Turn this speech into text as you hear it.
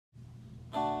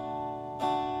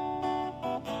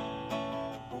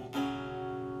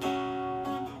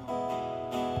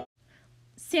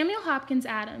Samuel Hopkins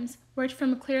Adams worked for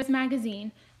Muckrakers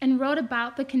magazine and wrote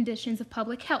about the conditions of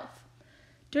public health.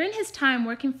 During his time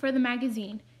working for the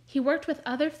magazine, he worked with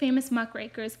other famous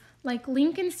muckrakers like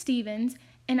Lincoln Stevens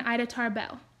and Ida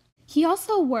Tarbell. He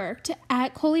also worked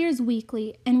at Collier's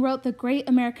Weekly and wrote The Great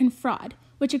American Fraud,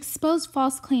 which exposed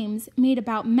false claims made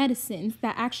about medicines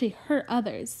that actually hurt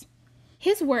others.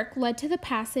 His work led to the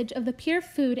passage of the Pure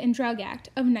Food and Drug Act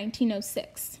of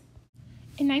 1906.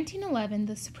 In 1911,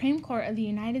 the Supreme Court of the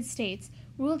United States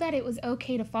ruled that it was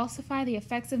okay to falsify the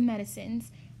effects of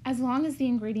medicines as long as the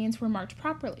ingredients were marked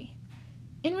properly.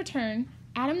 In return,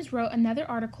 Adams wrote another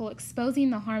article exposing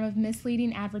the harm of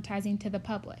misleading advertising to the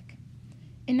public.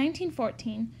 In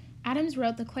 1914, Adams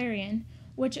wrote The Clarion,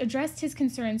 which addressed his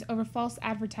concerns over false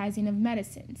advertising of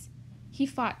medicines. He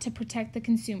fought to protect the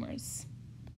consumers.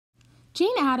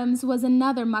 Jane Addams was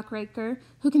another muckraker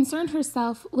who concerned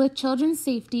herself with children's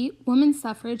safety, women's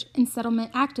suffrage, and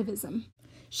settlement activism.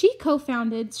 She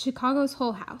co-founded Chicago's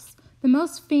Hull House, the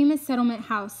most famous settlement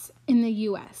house in the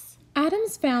U.S.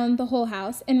 Addams found the Hull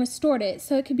House and restored it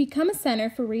so it could become a center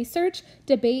for research,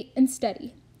 debate, and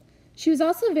study. She was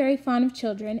also very fond of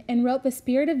children and wrote The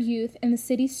Spirit of Youth in the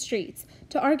City's Streets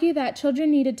to argue that children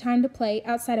needed time to play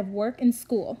outside of work and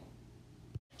school.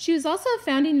 She was also a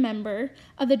founding member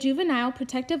of the Juvenile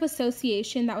Protective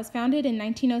Association that was founded in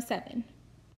 1907.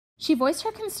 She voiced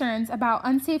her concerns about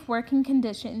unsafe working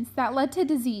conditions that led to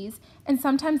disease and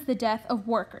sometimes the death of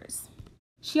workers.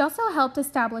 She also helped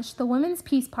establish the Women's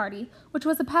Peace Party, which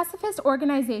was a pacifist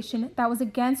organization that was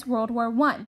against World War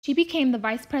I. She became the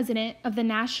vice president of the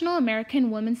National American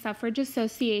Women's Suffrage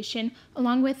Association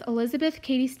along with Elizabeth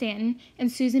Cady Stanton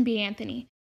and Susan B. Anthony.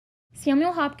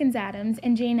 Samuel Hopkins Adams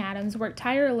and Jane Addams worked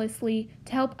tirelessly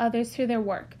to help others through their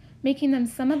work, making them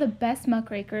some of the best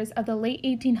muckrakers of the late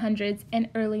 1800s and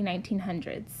early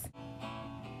 1900s.